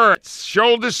 Jalen Hurts,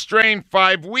 shoulder strain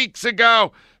 5 weeks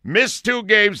ago, missed 2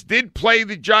 games, did play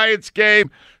the Giants game.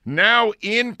 Now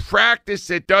in practice,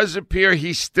 it does appear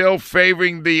he's still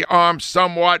favoring the arm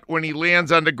somewhat when he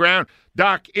lands on the ground.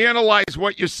 Doc, analyze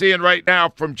what you're seeing right now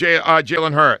from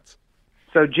Jalen Hurts.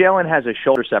 So Jalen has a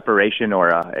shoulder separation, or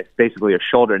it's basically a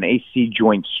shoulder and AC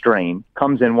joint strain.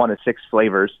 Comes in one of 6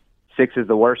 flavors. 6 is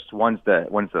the worst. One's the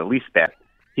least bad.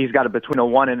 He's got between a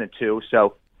 1 and a 2.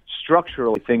 So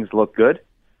structurally, things look good.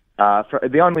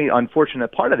 The only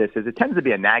unfortunate part of this is it tends to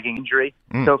be a nagging injury.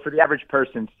 So for the average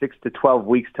person, 6 to 12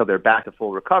 weeks till they're back to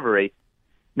full recovery.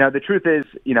 Now, the truth is,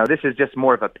 this is just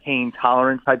more of a pain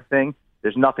tolerance type thing.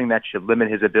 There's nothing that should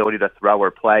limit his ability to throw or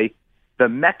play. The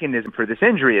mechanism for this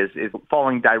injury is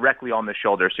falling directly on the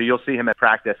shoulder. So you'll see him at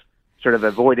practice sort of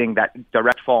avoiding that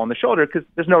direct fall on the shoulder because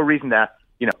there's no reason to,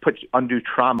 put undue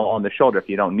trauma on the shoulder if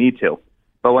you don't need to.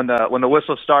 But when the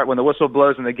whistle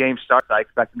blows and the game starts, I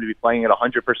expect him to be playing at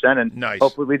 100% and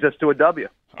hopefully leads us to a W.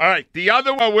 All right, the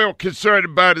other one we're concerned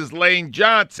about is Lane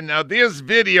Johnson. Now, there's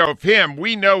video of him.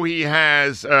 We know he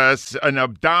has an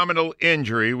abdominal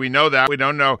injury. We know that. We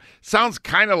don't know. Sounds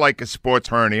kind of like a sports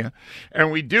hernia.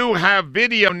 And we do have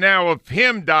video now of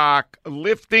him, Doc,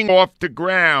 lifting off the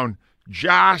ground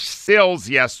Josh Sills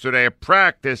yesterday at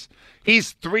practice.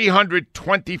 He's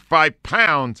 325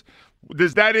 pounds.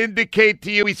 Does that indicate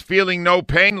to you he's feeling no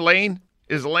pain, Lane?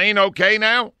 Is Lane okay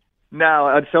now?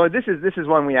 No, so this is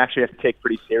one we actually have to take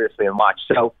pretty seriously and watch.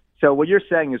 So what you're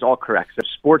saying is all correct. So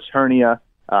sports hernia,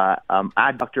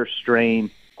 adductor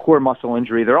strain, core muscle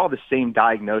injury, they're all the same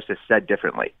diagnosis said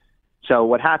differently. So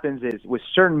what happens is with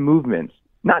certain movements,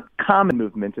 not common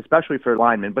movements, especially for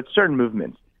linemen, but certain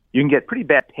movements, you can get pretty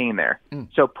bad pain there.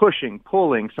 So pushing,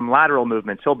 pulling, some lateral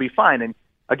movements, he'll be fine. And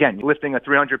again, lifting a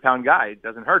 300-pound guy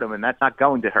doesn't hurt him, and that's not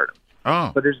going to hurt him.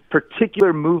 Oh. But there's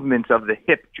particular movements of the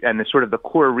hip and the sort of the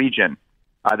core region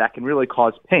that can really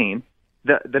cause pain.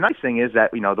 The nice thing is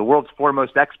that, the world's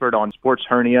foremost expert on sports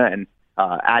hernia and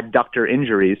adductor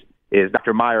injuries is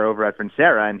Dr. Meyer over at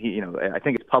Vincera, and he, I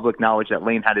think it's public knowledge that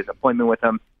Lane had his appointment with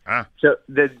him. So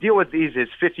the deal with these is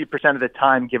 50% of the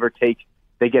time, give or take,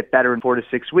 they get better in 4 to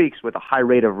 6 weeks with a high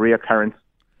rate of reoccurrence.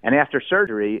 And after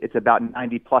surgery, it's about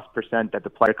 90+% that the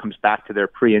player comes back to their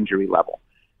pre-injury level.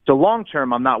 So long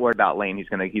term, I'm not worried about Lane. He's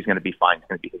going to be fine. It's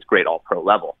going to be his great All-Pro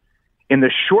level. In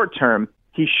the short term,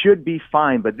 he should be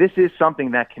fine, but this is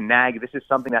something that can nag. This is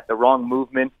something that the wrong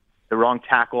movement, the wrong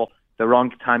tackle, the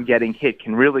wrong time getting hit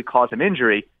can really cause him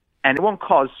injury, and it won't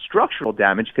cause structural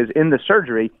damage because in the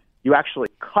surgery you actually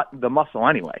cut the muscle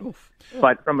anyway.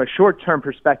 But from a short-term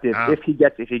perspective, if he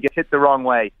gets hit the wrong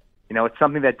way, it's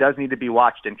something that does need to be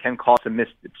watched and can cause some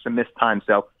missed time.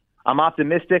 So I'm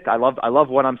optimistic. I love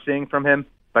what I'm seeing from him,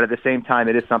 but at the same time,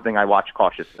 it is something I watch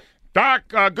cautiously. Doc,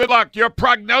 good luck. Your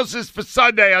prognosis for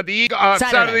Sunday on the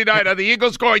Saturday night. Are the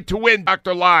Eagles going to win,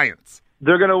 Dr. Lyons?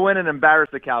 They're going to win and embarrass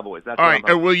the Cowboys. That's all right.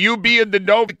 And will you be in the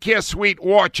NovaCare suite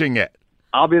watching it?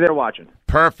 I'll be there watching.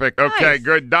 Perfect. Okay,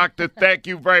 good. Doctor, thank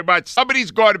you very much.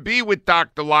 Somebody's going to be with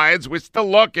Dr. Lyons. We're still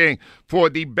looking for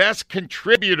the best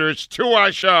contributors to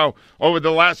our show over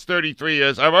the last 33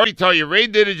 years. I've already told you, Ray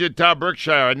Dittich and Tom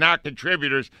Brookshire are not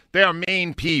contributors. They are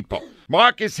main people.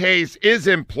 Marcus Hayes is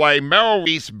in play. Merrill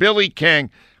Reese, Billy King.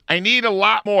 I need a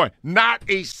lot more. Not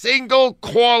a single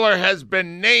caller has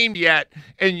been named yet,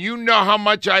 and you know how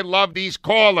much I love these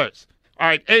callers. All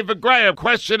right, Ava Graham,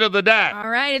 question of the day. All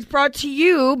right, it's brought to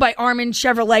you by Armin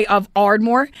Chevrolet of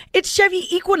Ardmore. It's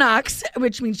Chevy Equinox,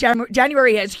 which means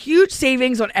January has huge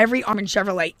savings on every Armin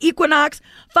Chevrolet Equinox.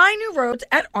 Find new roads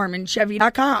at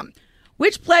ArminChevy.com.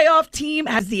 Which playoff team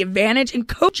has the advantage in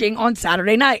coaching on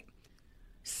Saturday night?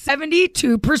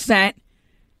 72%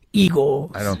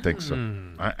 Eagles. I don't think so.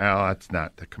 That's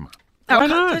not. Come on. Why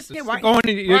not?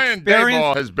 Brian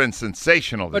Daboll has been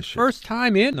sensational this year. First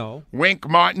time in, though. Wink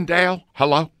Martindale,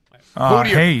 hello?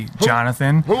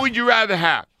 Jonathan. Who would you rather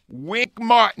have, Wink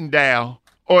Martindale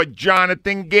or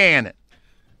Jonathan Gannon?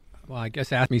 Well, I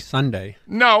guess ask me Sunday.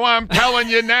 No, I'm telling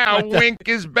you now, Wink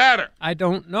is better. I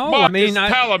don't know. Marcus,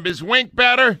 tell him, is Wink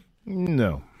better?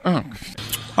 No. Oh.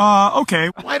 Okay.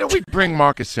 Why don't we bring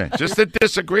Marcus in? Just to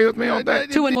disagree with me all day?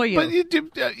 To annoy you.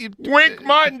 Wink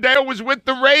Martindale was with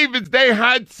the Ravens. They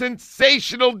had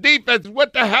sensational defense.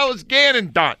 What the hell has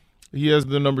Gannon done? He has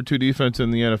the number 2 defense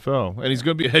in the NFL, and he's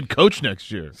going to be a head coach next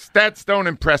year. Stats don't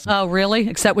impress me. Oh, really?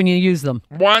 Except when you use them.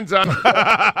 Juan's on.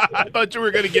 I thought you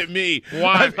were going to get me.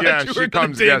 Juan, yeah, she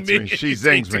comes against me. She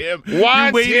zings me.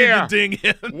 Juan's here. Ding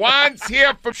him. Juan's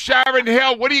here from Sharon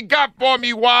Hill. What do you got for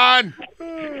me, Juan?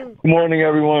 Good morning,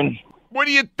 everyone. What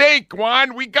do you think,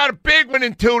 Juan? We got a big one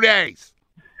in 2 days.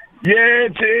 Yeah,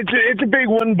 it's a big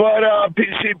one, but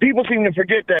people seem to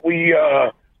forget that we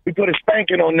put a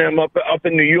spanking on them up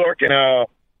in New York in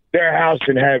their house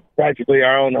and have practically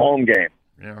our own home game.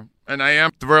 Yeah, and I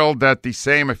am thrilled that the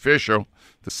same official,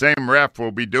 the same ref,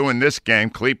 will be doing this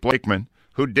game, Cleet Blakeman,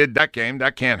 who did that game.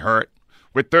 That can't hurt.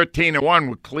 We're 13-1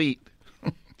 with Cleet.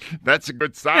 That's a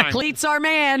good sign. Cleet's our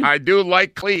man. I do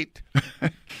like Cleet. All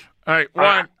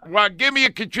right, Juan, give me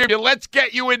a contributor. Let's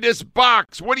get you in this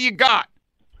box. What do you got?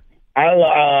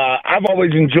 I've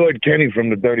always enjoyed Kenny from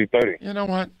the Dirty 30. You know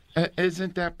what?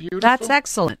 Isn't that beautiful? That's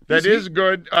excellent. That is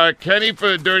good. Kenny for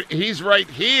the Dirty. He's right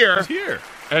here. He's here.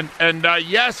 And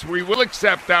yes, we will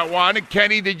accept that one. And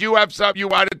Kenny, did you have something you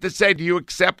wanted to say? Do you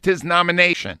accept his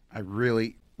nomination? I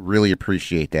really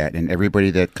appreciate that. And everybody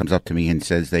that comes up to me and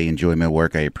says they enjoy my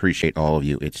work, I appreciate all of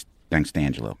you. It's thanks to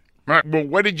Angelo. All right. Well,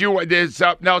 what did you? There's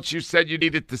something else you said you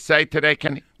needed to say today,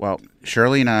 Kenny? Well,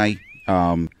 Shirley and I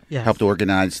helped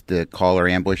organize the caller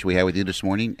ambush we had with you this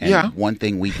morning. And one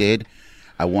thing we did,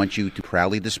 I want you to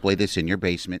proudly display this in your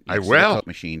basement. I will. Cup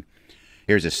machine.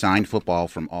 Here's a signed football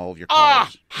from all of your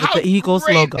callers. With the Eagles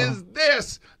logo. Is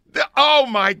this? Oh,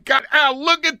 my God. Al,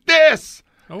 look at this.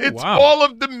 Oh, it's wow. all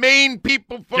of the main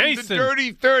people from Jason. the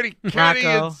Dirty 30. Kenny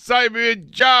Rocco. and Simon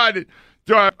and John.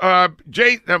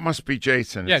 That must be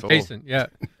Jason. Yeah, It's Jason. Yeah.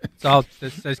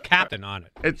 It says captain on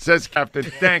it. It says captain.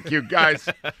 Thank you, guys.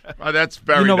 That's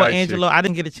very nice. You know what, of Angelo? I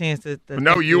didn't get a chance to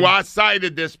No, you are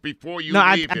cited this before you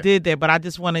leave. leave. I did that, but I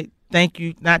just want to thank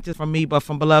you, not just from me, but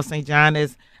from beloved St. John,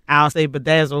 as I'll say,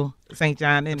 Bedazzle St.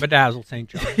 John. And Bedazzle St.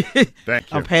 John.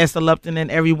 Thank you. I'm Pastor Lupton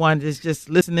and everyone is just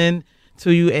listening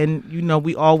to you, and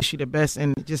we all wish you the best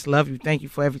and just love you. Thank you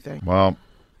for everything. Well,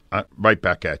 right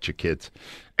back at you, kids.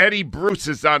 Eddie Bruce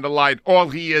is on the line. All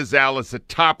he is, Al, is a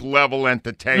top-level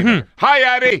entertainer. Hi,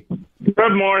 Eddie.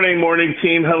 Good morning,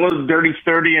 team. Hello, Dirty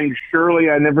 30 and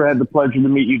Shirley. I never had the pleasure to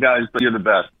meet you guys, but you're the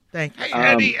best. Thank you.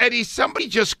 Hey, Eddie, somebody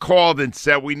just called and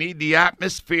said we need the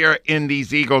atmosphere in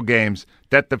these Eagle games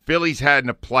that the Phillies had in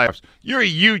the playoffs. You're a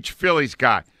huge Phillies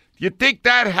guy. Do you think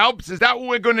that helps? Is that what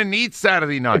we're going to need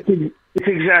Saturday night? It's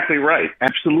exactly right.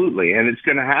 Absolutely. And it's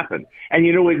going to happen. And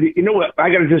you know what? I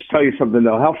got to just tell you something,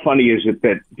 though. How funny is it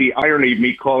that the irony of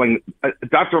me calling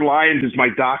Dr. Lyons is my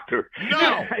doctor?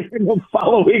 No.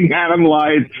 Following Adam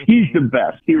Lyons. He's the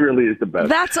best. He really is the best.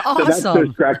 That's awesome. So that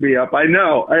just cracked me up. I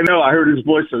know. I heard his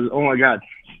voice. Oh, my God.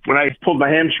 When I pulled my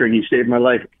hamstring, he saved my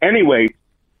life. Anyway,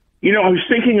 I was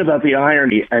thinking about the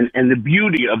irony and the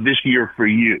beauty of this year for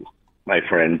you, my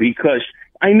friend, because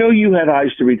I know you had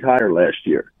eyes to retire last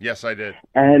year. Yes, I did.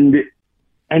 And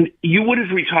you would have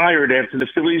retired after the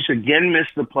Phillies again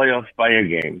missed the playoffs by a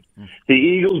game. The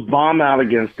Eagles bomb out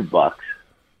against the Bucks.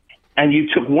 And you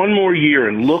took one more year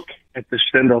and look at the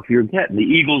send-off you're getting.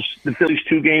 The Phillies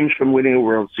 2 games from winning a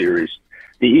World Series.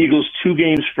 The Eagles 2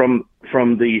 games from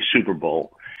the Super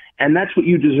Bowl. And that's what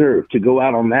you deserve, to go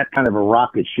out on that kind of a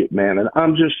rocket ship, man. And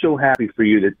I'm just so happy for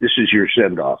you that this is your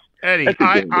send-off. Eddie,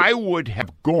 I would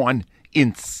have gone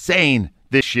insane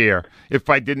this year if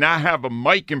I did not have a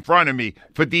mic in front of me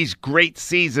for these great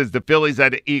seasons the Phillies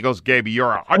and the Eagles gave me.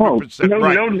 You're 100%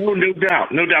 right. No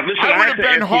doubt. Listen, I would have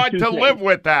been hard to live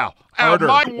with, Al.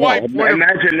 My wife would have...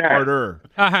 Imagine that. Harder.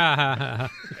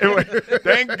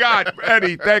 Thank God,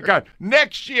 Eddie, thank God.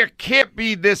 Next year can't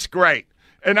be this great.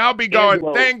 And I'll be going,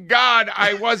 thank God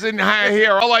I wasn't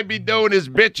here. All I'd be doing is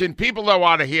bitching. People don't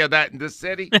want to hear that in this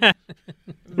city.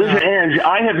 Listen, Ange,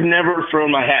 I have never thrown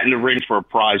my hat in the ring for a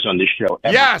prize on this show.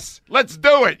 Ever. Yes, let's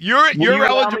do it. You're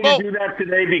eligible. Allow me to do that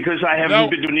today because I haven't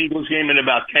been to an Eagles game in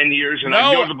about 10 years, and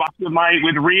I go to the box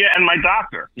with Rhea and my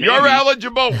doctor. Maybe. You're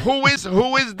eligible. Who is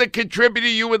the contributor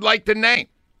you would like to name?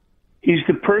 He's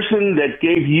the person that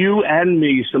gave you and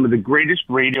me some of the greatest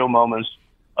radio moments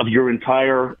of your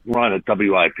entire run at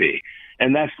WIP,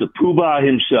 and that's the Poobah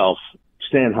himself,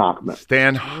 Stan Hochman.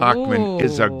 Stan Hochman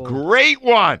is a great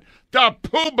one. The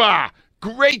Poobah.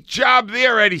 Great job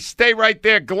there, Eddie. Stay right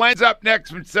there. Glenn's up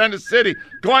next from Center City.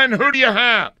 Glenn, who do you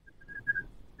have?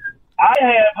 I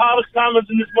have Hollis Thomas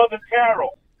and his mother,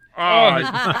 Carol.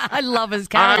 I love his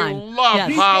Caroline. I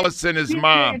love Hollis and his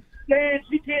mom.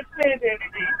 She can't stand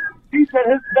anything. She said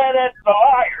his badass is a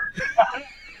liar.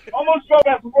 Almost drove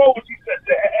out the road when she said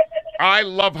that. I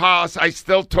love Hollis. I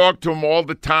still talk to him all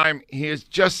the time. He is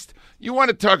just... You want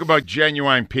to talk about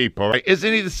genuine people, right?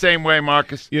 Isn't he the same way,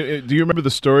 Marcus? Do you remember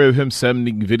the story of him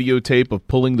sending videotape of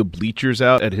pulling the bleachers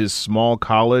out at his small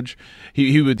college?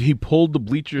 He pulled the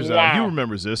bleachers out. He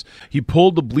remembers this. He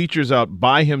pulled the bleachers out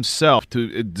by himself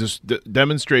to just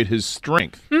demonstrate his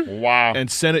strength. Wow! And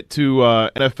sent it to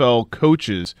NFL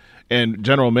coaches and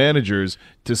general managers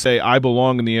to say, "I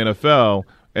belong in the NFL."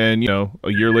 And, a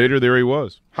year later, there he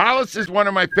was. Hollis is one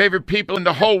of my favorite people in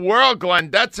the whole world,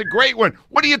 Glenn. That's a great one.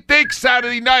 What do you think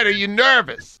Saturday night? Are you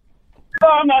nervous? No,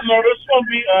 I'm not nervous. It's going to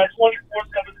be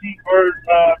 24-17 Birds.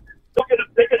 They're going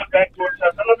to backdoor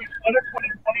stuff. It'll be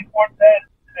 24-10,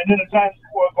 and then the Giants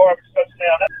score a garbage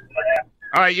touchdown. That's what's going to happen.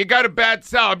 All right, you got a bad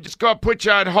sell. I'm just going to put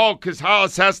you on hold because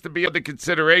Hollis has to be under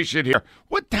consideration here.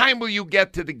 What time will you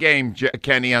get to the game,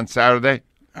 Kenny, on Saturday?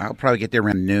 I'll probably get there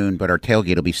around noon, but our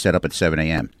tailgate will be set up at 7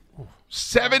 a.m.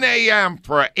 7 a.m.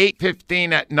 for an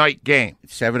 8:15 at night game.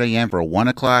 7 a.m. for a 1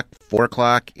 o'clock, 4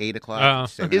 o'clock, 8 o'clock.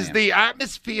 7 Is the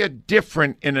atmosphere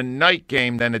different in a night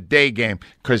game than a day game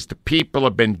because the people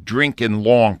have been drinking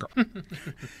longer?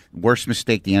 Worst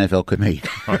mistake the NFL could make.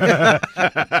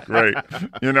 Great.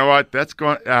 You know what?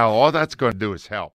 All that's going to do is help.